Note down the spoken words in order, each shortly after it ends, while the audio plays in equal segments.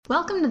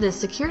Welcome to the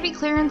Security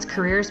Clearance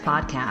Careers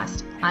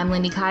Podcast. I'm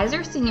Lindy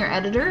Kaiser, Senior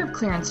Editor of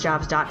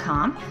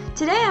ClearanceJobs.com.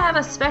 Today I have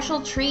a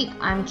special treat.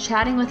 I'm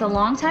chatting with a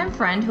longtime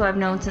friend who I've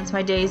known since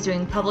my days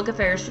doing public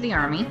affairs for the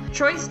Army.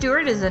 Troy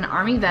Stewart is an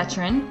Army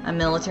veteran, a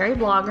military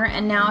blogger,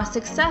 and now a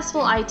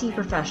successful IT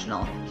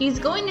professional. He's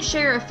going to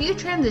share a few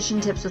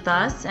transition tips with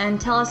us and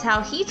tell us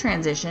how he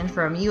transitioned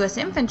from U.S.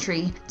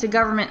 infantry to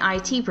government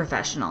IT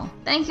professional.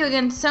 Thank you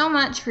again so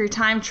much for your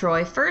time,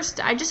 Troy.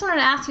 First, I just wanted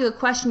to ask you a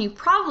question you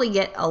probably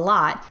get a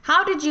lot.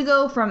 How did you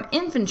go from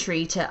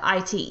infantry to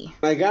IT?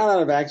 I got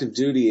out of active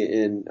duty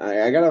in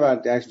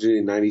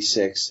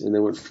 96 and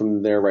then went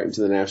from there right into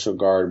the National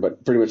Guard,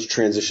 but pretty much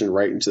transitioned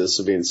right into the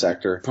civilian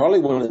sector. Probably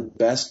one of the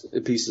best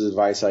pieces of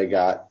advice I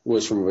got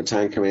was from a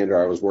battalion commander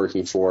I was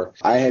working for.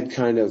 I had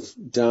kind of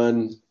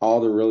done all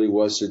there really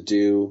was to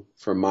do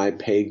from my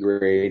pay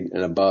grade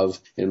and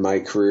above in my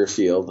career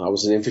field. I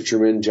was an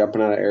infantryman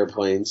jumping out of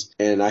airplanes,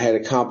 and I had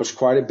accomplished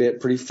quite a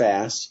bit pretty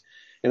fast.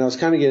 And I was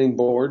kind of getting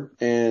bored,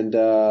 and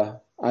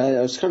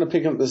I was kind of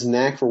picking up this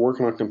knack for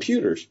working on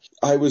computers.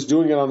 I was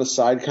doing it on the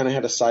side, kind of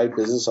had a side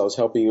business. I was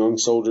helping young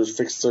soldiers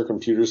fix their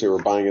computers they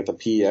were buying at the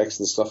PX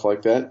and stuff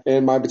like that.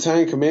 And my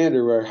battalion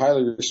commander, who I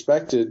highly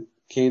respected,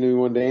 came to me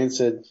one day and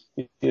said,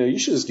 you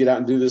should just get out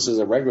and do this as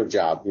a regular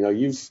job.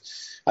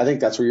 I think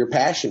that's where your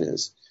passion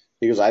is.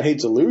 He goes, I'd hate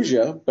to lose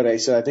you, but I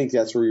said, I think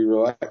that's where you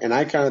rely. And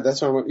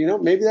that's why I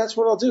went, maybe that's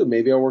what I'll do.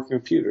 Maybe I'll work in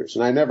computers.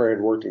 And I never had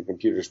worked in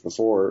computers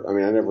before. I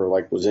mean, I never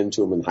was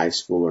into them in high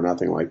school or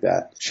nothing like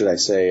that, should I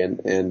say.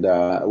 And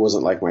it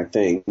wasn't like my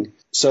thing.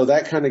 So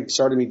that kind of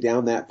started me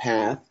down that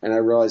path. And I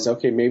realized,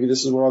 okay, maybe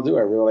this is what I'll do.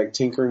 I really like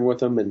tinkering with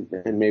them,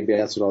 and maybe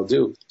that's what I'll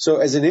do. So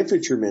as an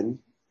infantryman,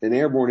 an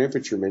airborne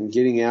infantryman,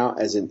 getting out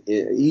as an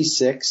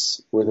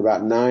E6 with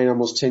about 9,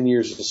 almost 10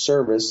 years of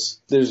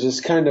service, there's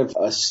this kind of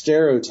a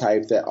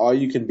stereotype that all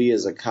you can be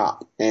is a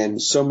cop.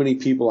 And so many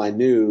people I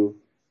knew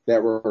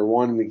that were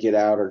wanting to get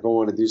out or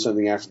go on to do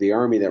something after the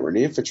Army that were in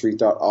infantry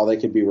thought all they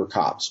could be were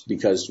cops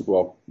because,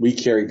 we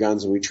carry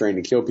guns and we train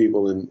to kill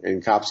people,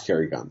 and cops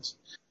carry guns.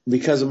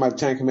 Because of my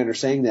battalion commander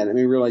saying that, it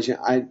made me realize,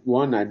 I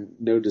had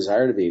no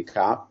desire to be a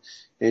cop.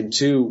 And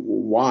 2,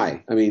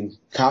 why? I mean,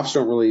 cops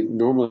don't really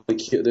normally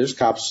kill. There's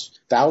cops,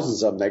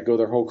 thousands of them that go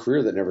their whole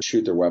career that never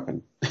shoot their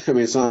weapon. I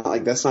mean, it's not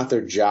like that's not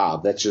their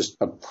job. That's just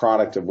a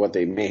product of what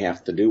they may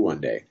have to do one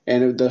day.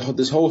 And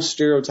this whole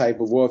stereotype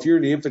of, if you're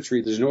in the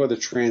infantry, there's no other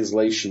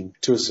translation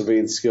to a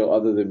civilian skill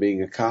other than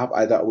being a cop,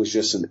 I thought was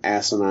just an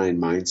asinine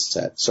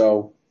mindset.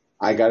 So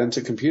I got into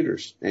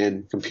computers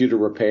and computer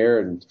repair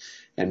and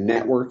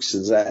networks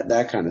and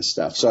that kind of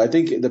stuff. So I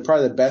think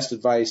probably the best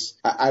advice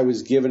I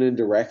was given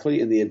indirectly,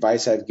 and the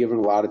advice I've given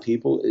a lot of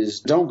people, is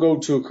don't go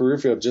to a career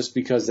field just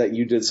because that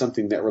you did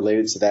something that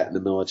related to that in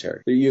the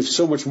military. You have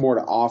so much more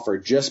to offer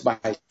just by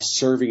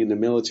serving in the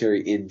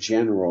military in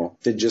general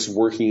than just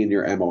working in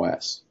your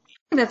MOS.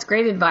 That's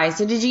great advice.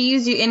 So did you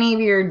use any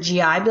of your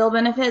GI Bill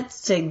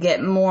benefits to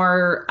get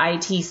more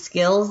IT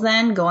skills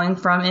then, going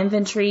from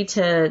infantry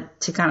to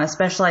kind of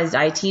specialized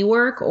IT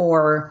work,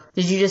 or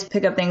did you just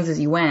pick up things as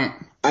you went?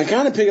 I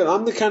kind of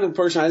I'm the kind of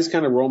person, I just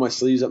kind of roll my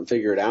sleeves up and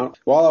figure it out.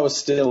 While I was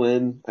still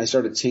in, I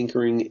started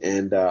tinkering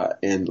and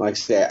like I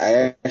say,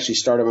 I actually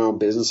started my own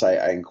business.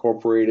 I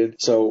incorporated.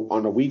 So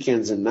on the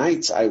weekends and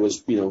nights, I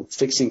was,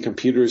 fixing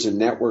computers and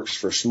networks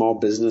for small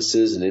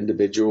businesses and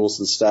individuals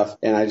and stuff.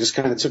 And I just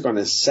kind of took on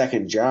a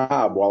second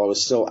job while I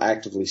was still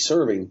actively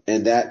serving.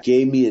 And that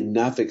gave me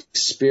enough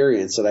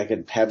experience that I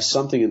could have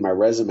something in my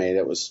resume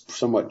that was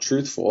somewhat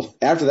truthful.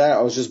 After that,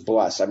 I was just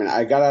blessed. I mean,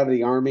 I got out of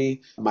the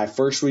Army, my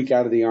first week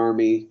out of the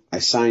Army, I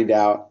signed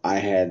out. I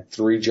had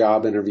 3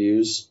 job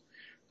interviews.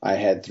 I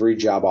had 3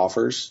 job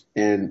offers,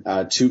 and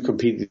 2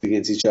 competed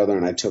against each other,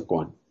 and I took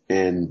one.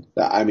 And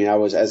I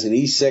was as an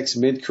E6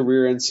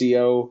 mid-career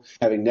NCO,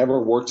 having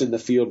never worked in the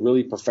field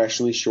really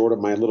professionally short of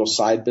my little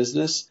side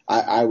business.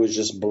 I was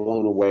just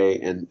blown away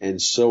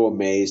and so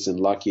amazed and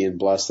lucky and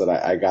blessed that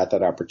I got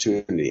that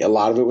opportunity. A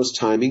lot of it was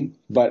timing,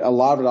 but a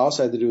lot of it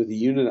also had to do with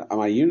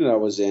my unit I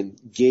was in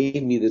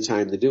gave me the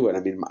time to do it. I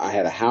mean, I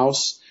had a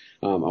house,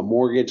 a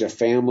mortgage, a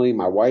family.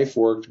 My wife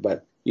worked,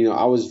 but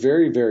I was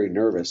very, very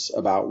nervous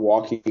about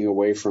walking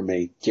away from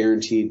a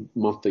guaranteed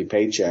monthly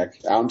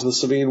paycheck out into the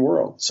civilian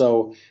world.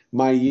 So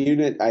my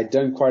unit, I'd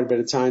done quite a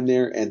bit of time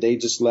there, and they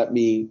just let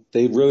me,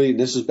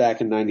 this was back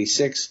in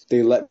 96,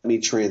 they let me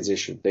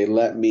transition. They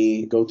let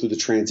me go through the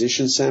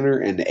transition center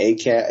and the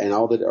ACAT and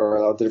all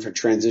the different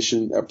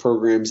transition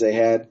programs they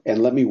had,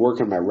 and let me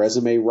work on my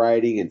resume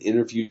writing and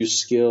interview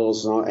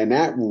skills and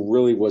that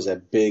really was a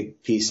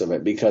big piece of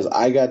it, because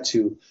I got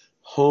to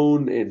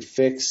hone and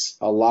fix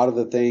a lot of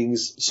the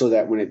things so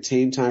that when it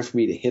came time for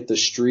me to hit the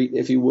street,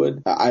 if you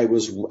would, I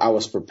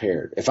was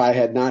prepared. If I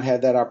had not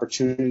had that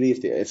opportunity,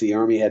 if the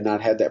Army had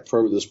not had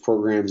those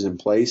programs in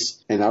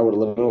place, and I would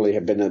literally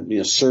have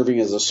been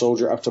serving as a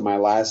soldier up to my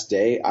last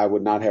day, I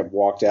would not have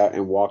walked out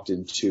and walked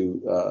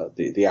into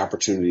the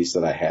opportunities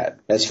that I had.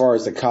 As far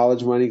as the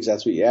college money, because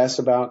that's what you asked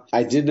about,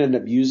 I didn't end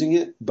up using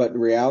it, but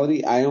in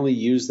reality, I only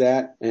used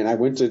that, and I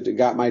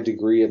got my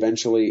degree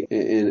eventually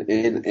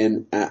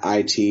in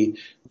IT.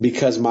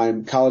 because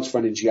my college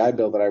funded GI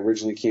Bill that I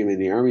originally came in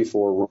the Army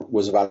for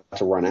was about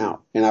to run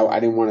out. And I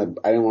didn't want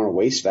to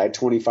waste it. I had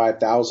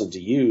 $25,000 to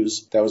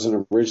use. That was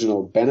an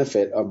original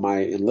benefit of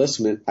my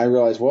enlistment. I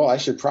realized, well, I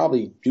should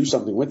probably do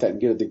something with that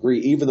and get a degree,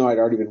 even though I'd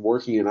already been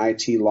working in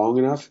IT long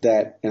enough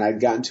and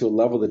I'd gotten to a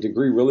level the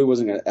degree really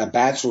a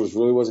bachelor's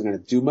really wasn't going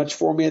to do much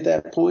for me at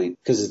that point,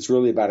 because it's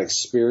really about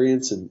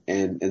experience and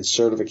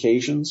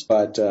certifications.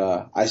 But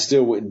I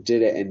still went and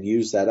did it and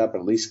used that up,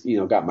 and at least,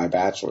 got my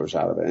bachelor's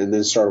out of it, and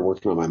then started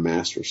working on my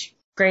master's.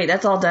 Great.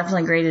 That's all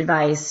definitely great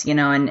advice,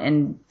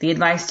 and the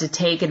advice to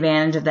take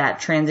advantage of that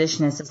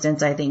transition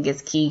assistance, I think,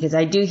 is key, because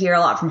I do hear a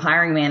lot from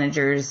hiring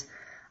managers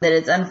that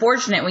it's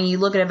unfortunate when you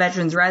look at a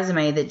veteran's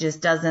resume that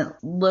just doesn't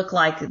look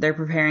like they're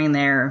preparing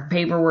their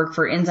paperwork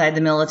for inside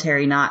the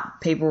military,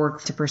 not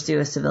paperwork to pursue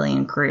a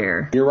civilian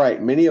career. You're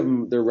right. Many of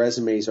them, their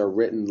resumes are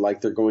written like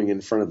they're going in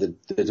front of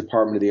the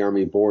Department of the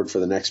Army board for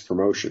the next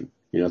promotion.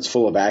 It's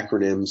full of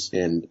acronyms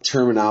and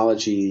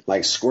terminology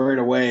like squared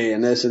away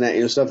and this and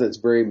that, stuff that's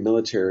very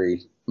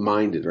military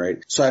minded,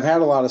 right? So I've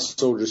had a lot of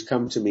soldiers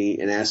come to me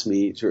and ask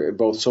me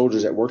both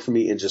soldiers that work for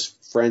me and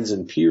just friends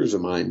and peers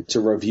of mine to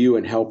review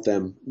and help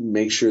them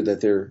make sure that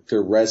their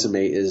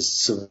resume is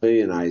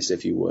civilianized,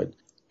 if you would.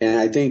 And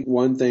I think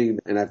one thing,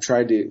 and I've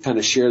tried to kind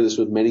of share this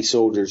with many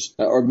soldiers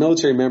or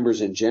military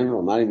members in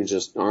general, not even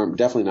just Army,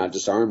 definitely not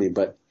just Army,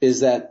 but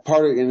is that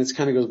part of, and it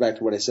kind of goes back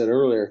to what I said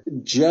earlier,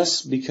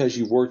 just because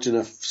you've worked in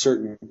a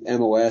certain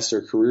MOS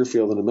or career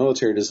field in the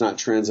military does not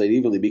translate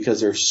evenly, because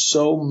there's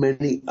so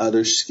many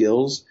other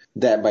skills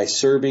that by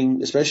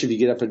serving, especially if you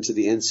get up into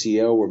the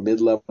NCO or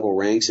mid-level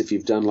ranks, if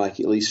you've done like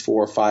at least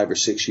 4 or 5 or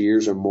 6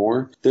 years or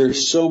more,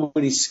 there's so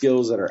many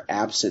skills that are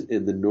absent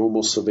in the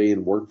normal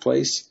civilian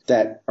workplace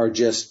that are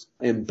just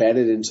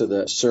embedded into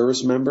the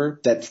service member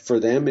that for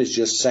them is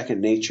just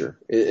second nature.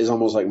 It is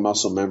almost like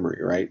muscle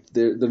memory, right?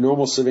 The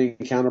normal civilian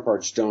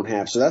counterparts don't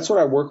have. So that's what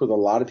I work with a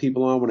lot of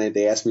people on when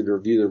they ask me to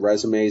review their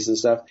resumes and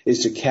stuff,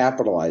 is to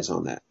capitalize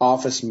on that.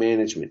 Office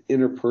management,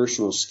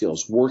 interpersonal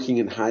skills, working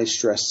in high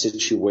stress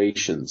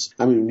situations.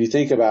 I mean, when you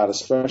think about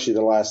especially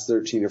the last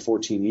 13 or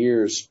 14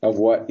 years of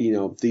what,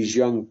 these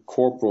young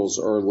corporals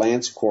or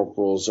lance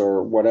corporals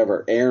or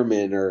whatever,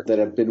 airmen or that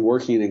have been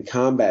working in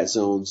combat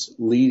zones,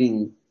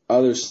 leading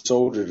other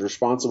soldiers,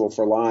 responsible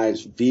for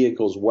lives,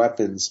 vehicles,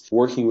 weapons,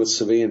 working with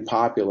civilian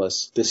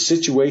populace, the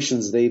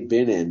situations they've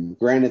been in.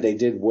 Granted, they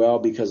did well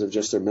because of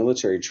just their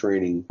military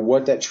training.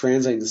 What that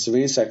translates in the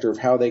civilian sector of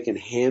how they can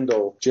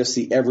handle just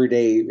the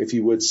everyday, if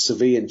you would,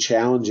 civilian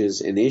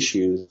challenges and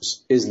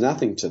issues is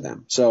nothing to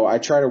them. So I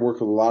try to work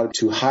with a lot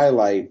to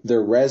highlight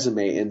their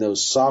resume and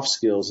those soft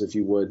skills, if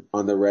you would,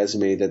 on the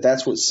resume,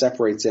 that's what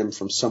separates them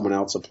from someone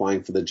else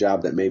applying for the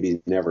job that maybe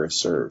never has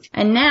served.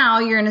 And now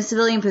you're in a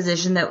civilian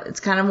position that it's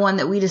kind of one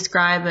that we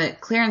describe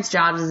at Clearance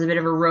Jobs as a bit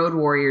of a road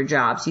warrior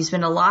job. So you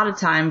spend a lot of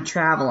time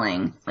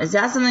traveling. Is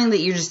that something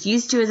that you're just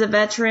used to as a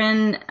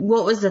veteran?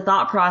 What was the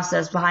thought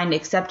process behind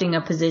accepting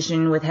a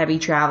position with heavy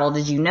travel?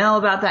 Did you know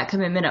about that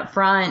commitment up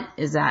front?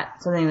 Is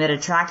that something that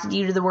attracted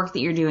you to the work that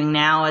you're doing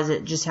now? Is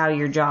it just how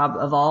your job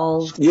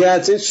evolved? Yeah,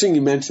 it's interesting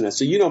you mention that.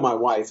 So my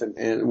wife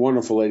and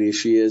wonderful lady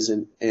she is.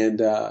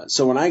 And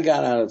so when I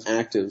got out of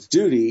active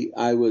duty,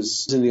 I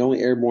was in the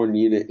only airborne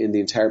unit in the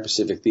entire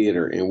Pacific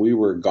Theater, and we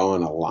were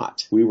gone a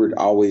lot. We were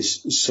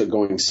always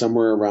going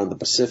somewhere around the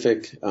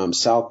Pacific,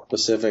 South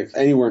Pacific,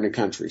 anywhere in the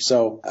country.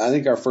 So I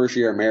think our first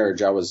year of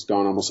marriage, I was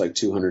gone almost like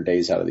 200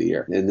 days out of the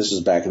year. And this was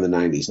back in the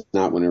 90s,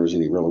 not when there was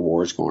any real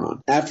wars going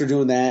on. After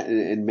doing that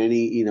and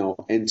many,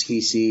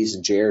 NTCs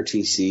and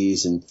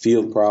JRTCs and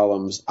field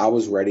problems, I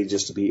was ready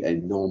just to be a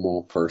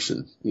normal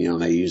person.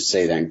 And I used to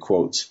say that in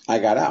quotes. I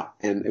got out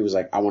and it was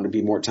like, I want to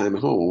be more time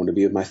at home. I want to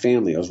be with my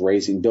family. I was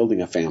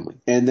building a family.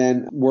 And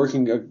then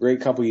working a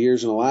great couple of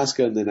years in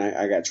Alaska, and then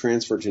I got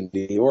transferred to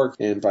New York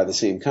and by the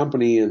same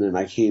company. And then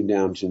I came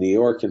down to New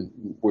York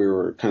and we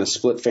were kind of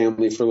split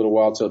family for a little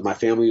while. So my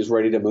family was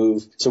ready to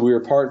move. So we were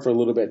apart for a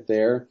little bit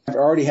there.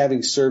 Already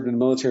having served in the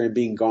military and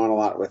being gone a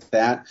lot with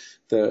that,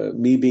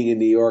 me being in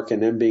New York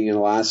and them being in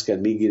Alaska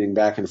and me getting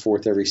back and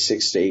forth every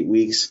 6 to 8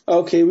 weeks.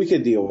 Okay, we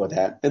could deal with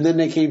that. And then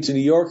they came to New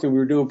York and we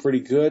were doing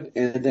pretty good.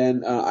 And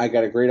then I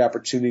got a great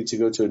opportunity to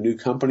go to a new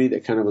company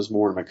that kind of was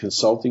more of a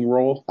consulting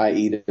role,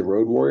 i.e. the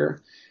Road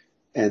Warrior.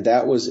 And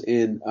that was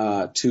in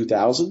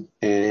 2000.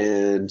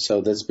 And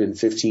so that's been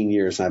 15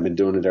 years and I've been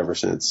doing it ever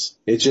since.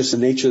 It's just the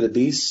nature of the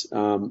beast.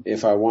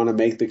 If I want to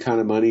make the kind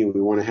of money,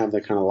 we want to have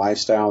the kind of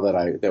lifestyle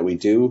that we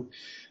do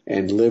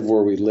and live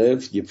where we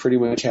live, you pretty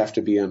much have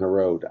to be on the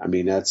road. I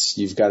mean,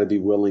 you've got to be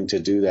willing to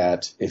do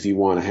that if you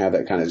want to have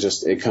that kind of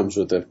it comes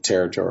with the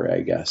territory,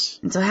 I guess.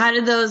 And so how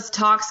did those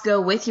talks go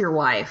with your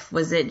wife?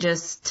 Was it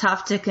just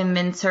tough to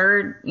convince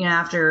her,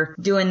 after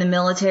doing the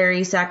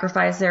military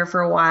sacrifice there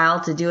for a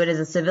while, to do it as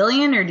a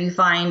civilian, or do you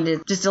find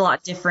it just a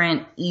lot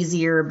different,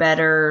 easier,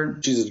 better?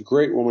 She's a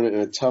great woman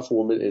and a tough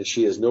woman, and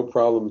she has no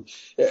problem.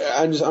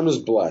 I'm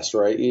just blessed,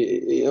 right?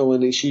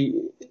 And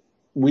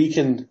we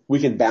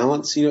can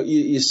balance,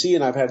 you see,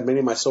 and I've had many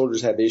of my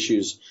soldiers have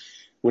issues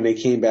when they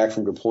came back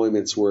from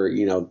deployments where,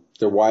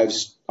 their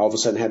wives all of a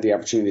sudden had the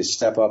opportunity to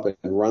step up and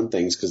run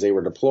things because they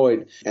were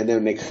deployed, and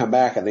then they come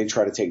back and they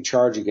try to take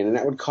charge again, and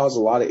that would cause a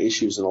lot of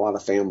issues in a lot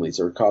of families.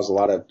 It would cause a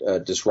lot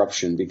of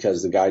disruption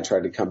because the guy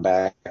tried to come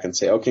back and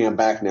say, okay, I'm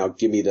back now,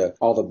 give me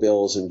all the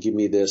bills and give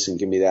me this and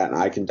give me that,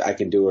 and I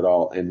can do it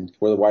all. And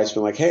where the wife's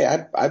been like, hey,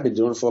 I've been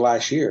doing it for the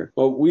last year.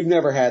 Well, we've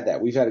never had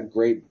that. We've had a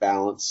great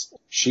balance.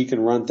 She can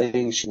run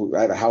things.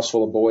 I have a house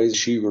full of boys.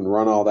 She can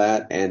run all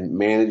that and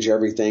manage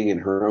everything in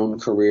her own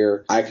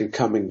career. I could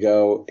come and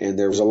go, and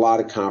there was a lot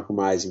of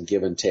compromise and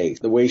give and take.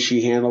 The way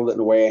she handled it and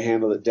the way I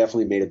handled it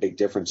definitely made a big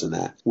difference in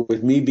that.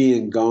 With me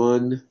being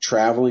gone,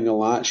 traveling a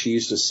lot, she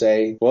used to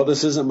say, well,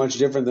 this isn't much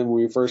different than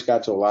when we first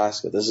got to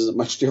Alaska. This isn't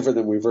much different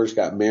than when we first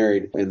got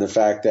married, and the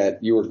fact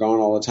that you were gone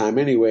all the time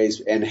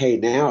anyways, and hey,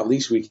 now at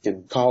least we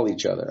can call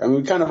each other. I mean,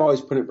 we kind of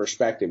always put it in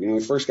perspective. You know,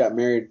 we first got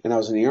married and I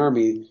was in the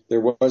Army,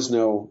 there was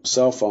no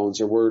cell phones,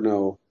 there were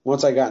no,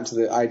 once I got into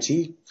the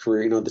IT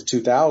career, the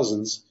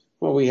 2000s,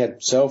 well, we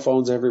had cell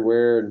phones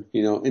everywhere, and,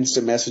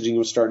 instant messaging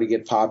was starting to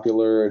get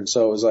popular. And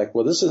so it was like,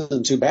 well, this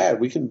isn't too bad.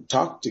 We can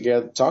talk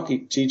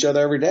to each other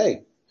every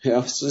day.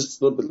 It's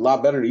just a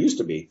lot better than it used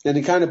to be. And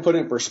to kind of put it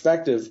in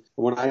perspective,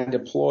 when I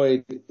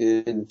deployed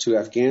into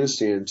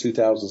Afghanistan in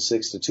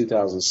 2006 to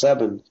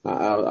 2007,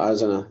 I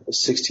was on a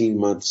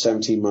 16-month,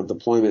 17-month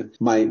deployment.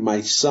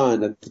 My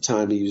son at the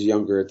time, he was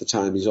younger at the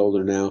time, he's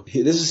older now.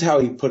 This is how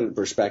he put it in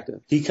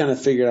perspective. He kind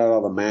of figured out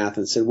all the math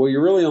and said, well,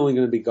 you're really only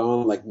going to be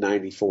gone like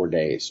 94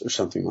 days or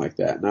something like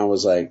that. And I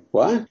was like,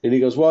 what? And he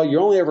goes, well, you're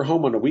only ever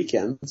home on the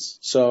weekends.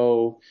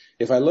 So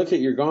if I look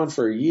at you're gone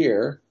for a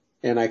year,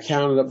 and I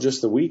counted up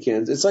just the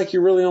weekends, it's like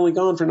you're really only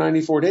gone for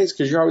 94 days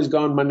because you're always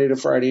gone Monday to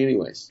Friday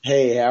anyways.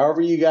 Hey,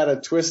 however you got to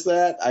twist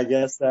that, I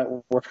guess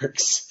that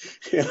works.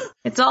 Yeah.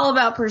 It's all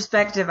about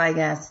perspective, I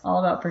guess.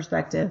 All about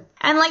perspective.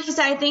 And like you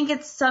said, I think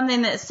it's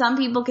something that some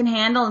people can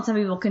handle and some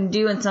people can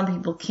do and some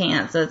people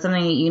can't. So it's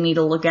something that you need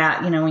to look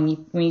at, when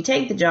you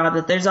take the job,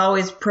 that there's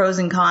always pros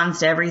and cons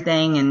to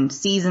everything and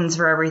seasons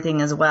for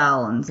everything as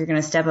well. And if you're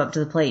going to step up to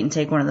the plate and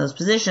take one of those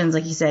positions,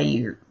 like you say,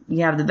 you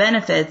have the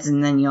benefits,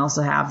 and then you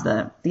also have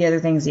the other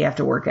things you have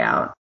to work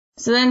out.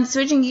 So then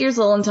switching gears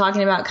a little and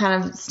talking about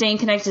kind of staying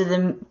connected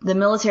to the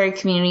military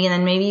community, and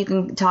then maybe you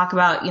can talk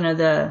about,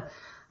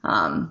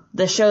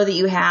 the show that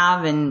you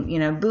have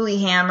and, Buoy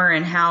Hammer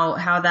and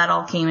how that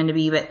all came into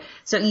be. But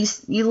so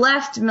you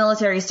left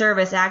military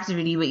service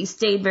activity, but you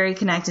stayed very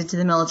connected to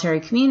the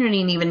military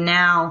community. And even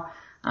now,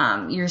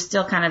 you're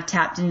still kind of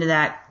tapped into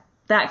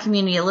that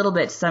community a little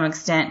bit to some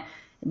extent.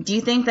 Do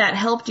you think that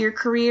helped your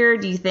career?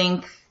 Do you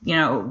think,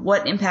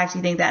 what impact do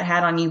you think that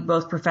had on you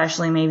both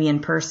professionally, maybe,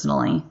 and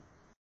personally?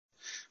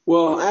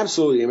 Well,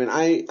 absolutely. I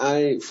mean,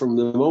 I from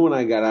the moment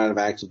I got out of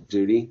active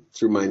duty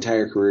through my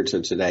entire career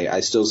to today, I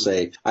still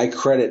say I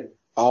credit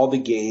all the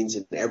gains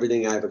and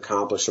everything I've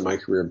accomplished in my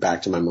career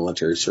back to my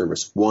military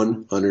service,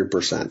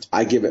 100%.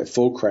 I give it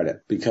full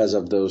credit because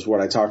of those, what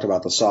I talked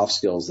about, the soft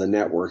skills, the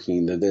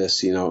networking,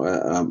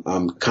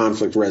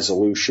 conflict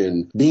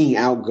resolution, being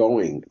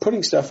outgoing,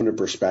 putting stuff into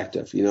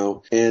perspective,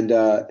 and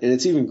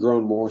it's even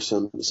grown more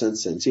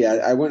since then. So yeah,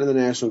 I went to the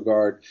National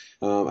Guard.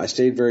 I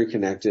stayed very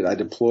connected. I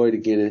deployed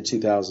again in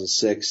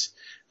 2006.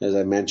 As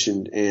I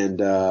mentioned, and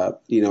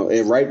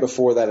right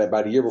before that,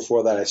 about a year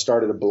before that, I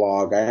started a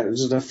blog. It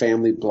was just a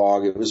family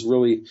blog. It was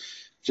really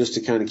just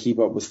to kind of keep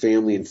up with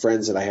family and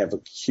friends that I have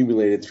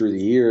accumulated through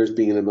the years,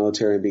 being in the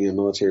military and being a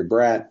military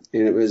brat.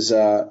 And it was,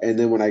 and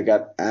then when I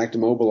got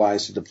active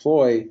mobilized to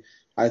deploy,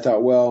 I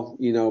thought, well,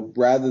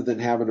 rather than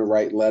having to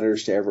write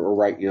letters to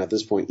write, at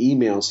this point,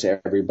 emails to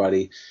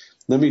everybody,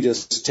 let me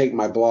just take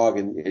my blog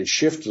and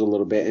shift it a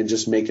little bit and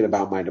just make it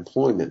about my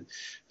deployment.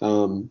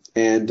 Little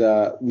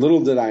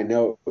did I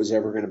know it was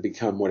ever going to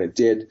become what it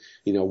did,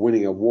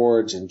 winning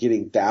awards and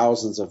getting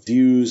thousands of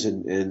views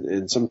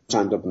and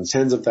sometimes up in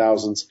tens of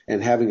thousands,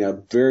 and having a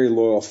very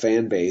loyal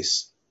fan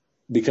base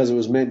because it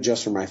was meant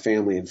just for my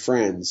family and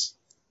friends.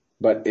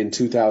 But in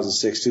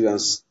 2006,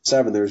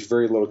 2007, there was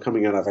very little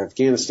coming out of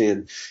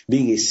Afghanistan.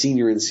 Being a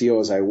senior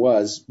NCO as I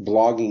was,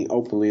 blogging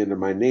openly under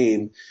my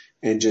name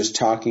and just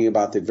talking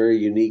about the very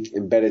unique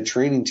embedded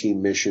training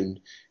team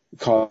mission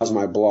caused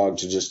my blog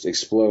to just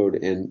explode.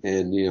 And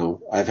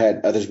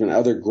there's been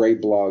other great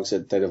blogs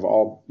that have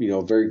all,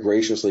 very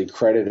graciously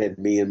credited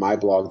me and my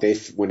blog.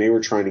 When they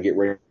were trying to get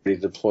ready to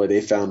deploy, they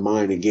found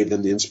mine and gave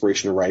them the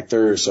inspiration to write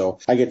theirs. So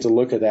I get to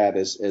look at that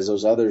as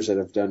those others that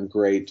have done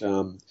great,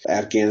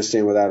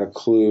 Afghanistan Without a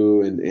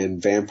Clue and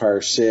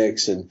Vampire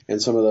 6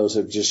 and some of those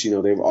have just,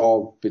 they've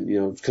all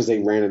been, because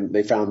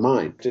they found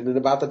mine. And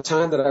about the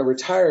time that I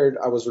retired,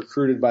 I was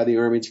recruited by the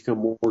Army to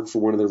come work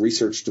for one of the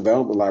research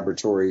development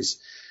laboratories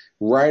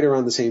right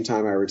around the same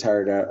time I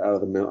retired out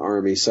of the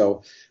Army.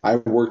 So I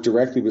worked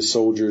directly with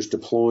soldiers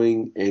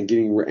deploying and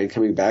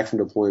coming back from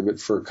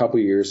deployment for a couple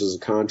of years as a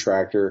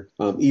contractor,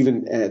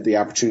 even had the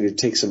opportunity to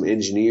take some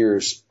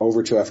engineers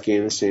over to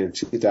Afghanistan in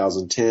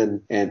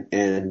 2010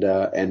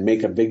 and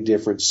make a big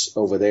difference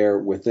over there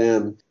with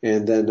them.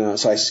 And then,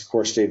 so I, of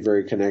course, stayed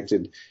very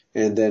connected.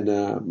 And then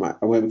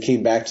when we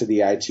came back to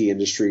the IT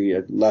industry,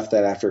 I left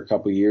that after a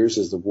couple of years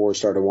as the war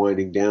started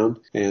winding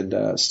down,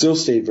 and still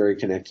stayed very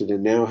connected,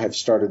 and now have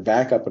started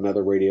back up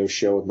another radio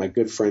show with my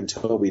good friend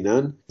Toby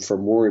Nunn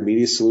from Warren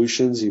Media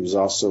Solutions. He was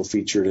also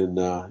featured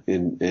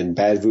in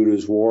Bad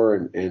Voodoo's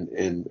War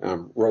and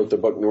wrote the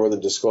book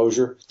Northern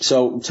Disclosure.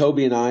 So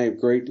Toby and I are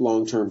great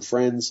long-term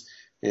friends.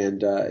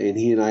 And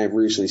he and I have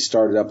recently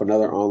started up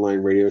another online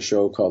radio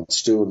show called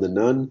Stu and the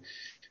Nun,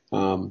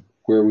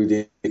 where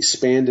we've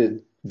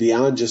expanded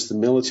beyond just the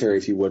military,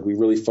 if you would. We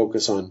really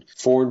focus on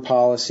foreign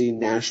policy,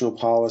 national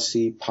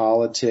policy,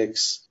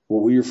 politics,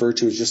 what we refer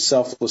to as just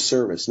selfless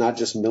service, not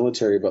just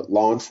military, but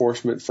law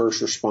enforcement,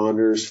 first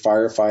responders,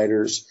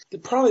 firefighters.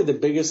 Probably the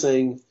biggest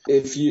thing,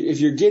 if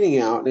you're getting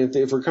out, and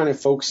if we're kind of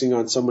focusing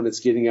on someone that's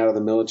getting out of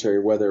the military,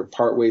 whether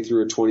partway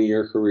through a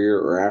 20-year career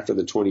or after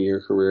the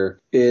 20-year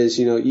career, is,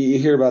 you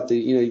hear about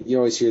you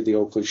always hear the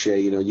old cliche,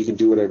 you can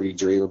do whatever you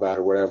dream about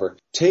or whatever.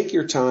 Take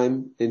your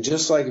time, and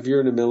just like if you're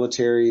in the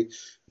military,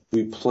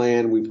 we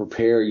plan, we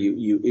prepare,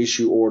 you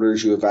issue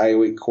orders, you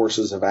evaluate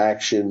courses of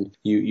action,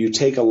 you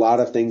take a lot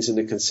of things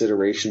into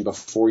consideration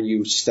before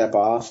you step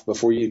off,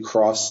 before you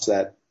cross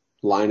that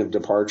line of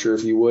departure,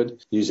 if you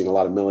would, using a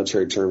lot of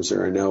military terms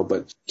there, I know,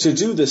 but to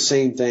do the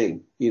same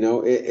thing,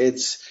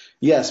 it's,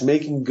 yes,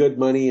 making good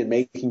money and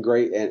making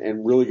great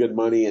and really good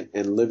money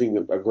and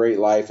living a great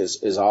life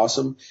is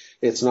awesome.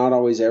 It's not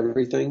always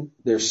everything.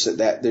 You're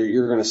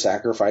going to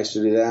sacrifice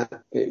to do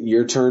that.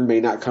 Your turn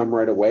may not come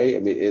right away. I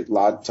mean, a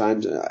lot of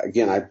times,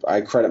 again, I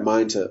credit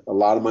mine to a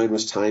lot of mine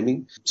was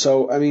timing.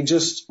 So, I mean,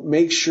 just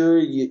make sure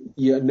you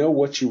know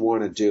what you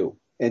want to do.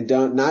 And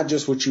not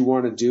just what you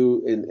want to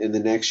do in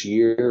the next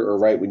year or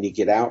right when you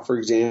get out, for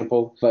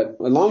example, but as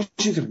long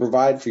as you can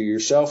provide for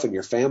yourself and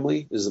your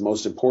family is the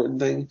most important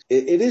thing.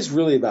 It is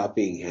really about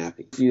being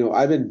happy.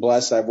 I've been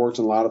blessed. I've worked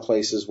in a lot of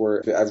places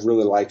where I've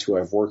really liked who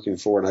I've working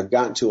for, and I've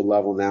gotten to a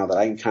level now that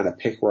I can kind of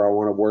pick where I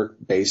want to work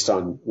based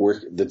on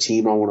the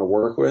team I want to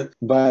work with.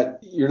 But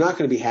you're not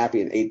going to be happy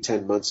in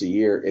 8-10 months a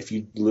year if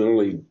you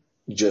literally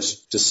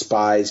just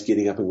despise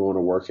getting up and going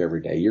to work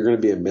every day. You're going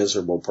to be a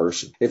miserable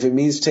person. If it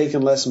means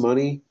taking less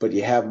money, but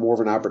you have more of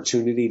an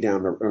opportunity in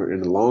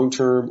the long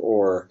term,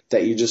 or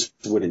that you just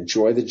would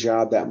enjoy the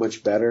job that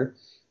much better,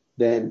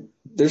 then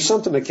there's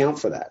something to account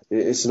for that.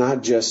 It's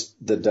not just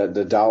the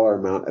dollar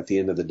amount at the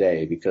end of the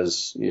day,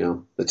 because,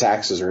 the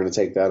taxes are going to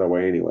take that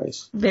away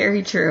anyways.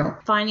 Very true.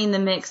 Finding the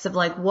mix of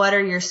where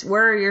are your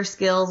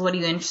skills, what are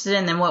you interested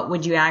in, and what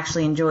would you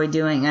actually enjoy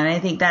doing? And I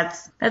think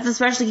that's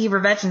especially key for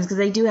veterans, because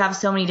they do have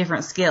so many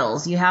different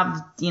skills. You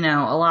have,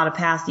 a lot of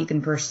paths you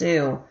can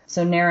pursue.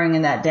 So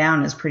narrowing that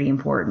down is pretty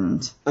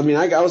important. I mean,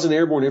 I was an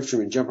airborne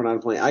infantryman jumping on a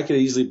plane. I could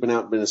have easily been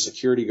a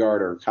security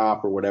guard or a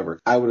cop or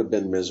whatever. I would have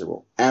been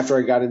miserable. After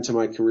I got into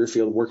my career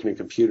field working in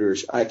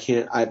computers,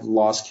 I've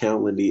lost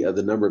count, Lindy, of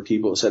the number of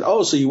people that said,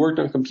 "Oh, so you worked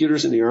on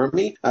computers in the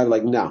Army?" I'm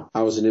like, "No,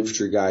 I was an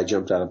infantry guy. I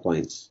jumped out of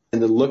planes."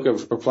 And the look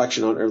of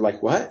perplexion on her,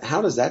 like, what?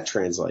 How does that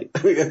translate?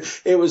 I mean,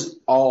 it was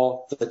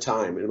all the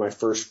time in my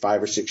first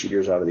 5 or 6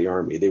 years out of the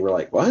Army. They were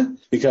like, what?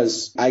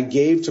 Because I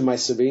gave to my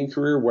civilian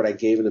career what I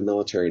gave in the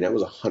military, and that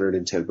was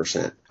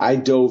 110%. I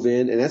dove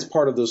in, and that's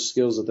part of those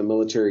skills that the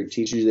military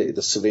teaches you that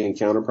the civilian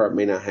counterpart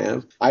may not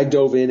have. I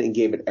dove in and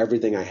gave it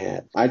everything I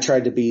had. I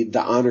tried to be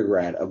the honor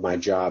grad of my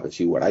job, if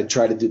you would. I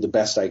tried to do the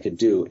best I could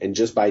do, and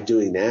just by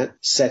doing that,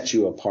 set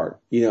you apart.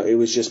 It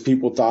was just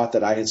people thought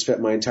that I had spent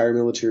my entire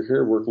military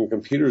career working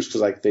computers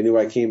because they knew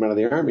I came out of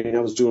the Army and I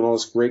was doing all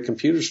this great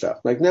computer stuff.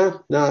 Like,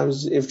 no, I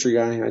was an infantry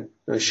guy.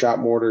 I shot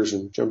mortars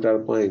and jumped out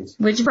of planes.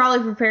 Which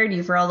probably prepared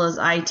you for all those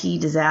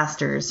IT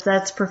disasters.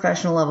 That's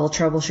professional level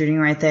troubleshooting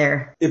right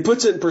there. It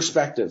puts it in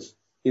perspective.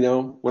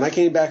 When I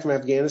came back from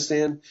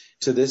Afghanistan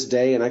to this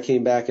day, and I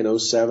came back in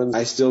 2007,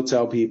 I still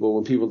tell people,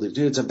 when people do,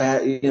 dude, it's a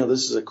bad,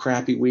 this is a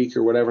crappy week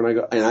or whatever.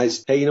 And I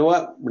say, hey, you know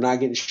what? We're not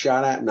getting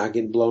shot at, not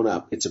getting blown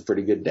up. It's a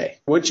pretty good day.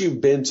 Once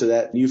you've been to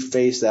that, you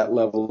face that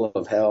level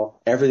of hell.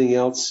 Everything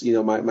else,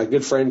 my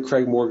good friend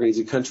Craig Morgan, he's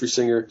a country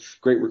singer,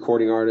 great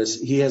recording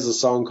artist. He has a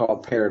song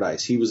called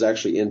Paradise. He was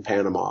actually in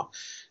Panama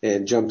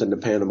and jumped into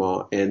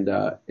Panama. And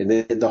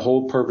then the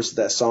whole purpose of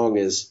that song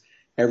is,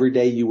 every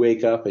day you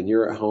wake up and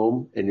you're at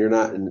home and you're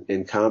not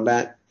in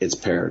combat, it's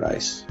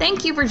paradise.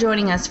 Thank you for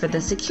joining us for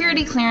the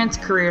Security Clearance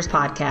Careers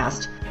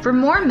Podcast. For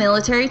more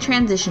military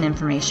transition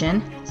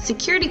information,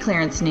 security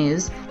clearance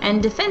news,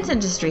 and defense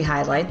industry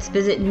highlights,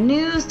 visit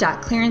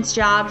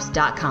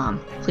news.clearancejobs.com.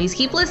 Please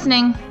keep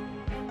listening.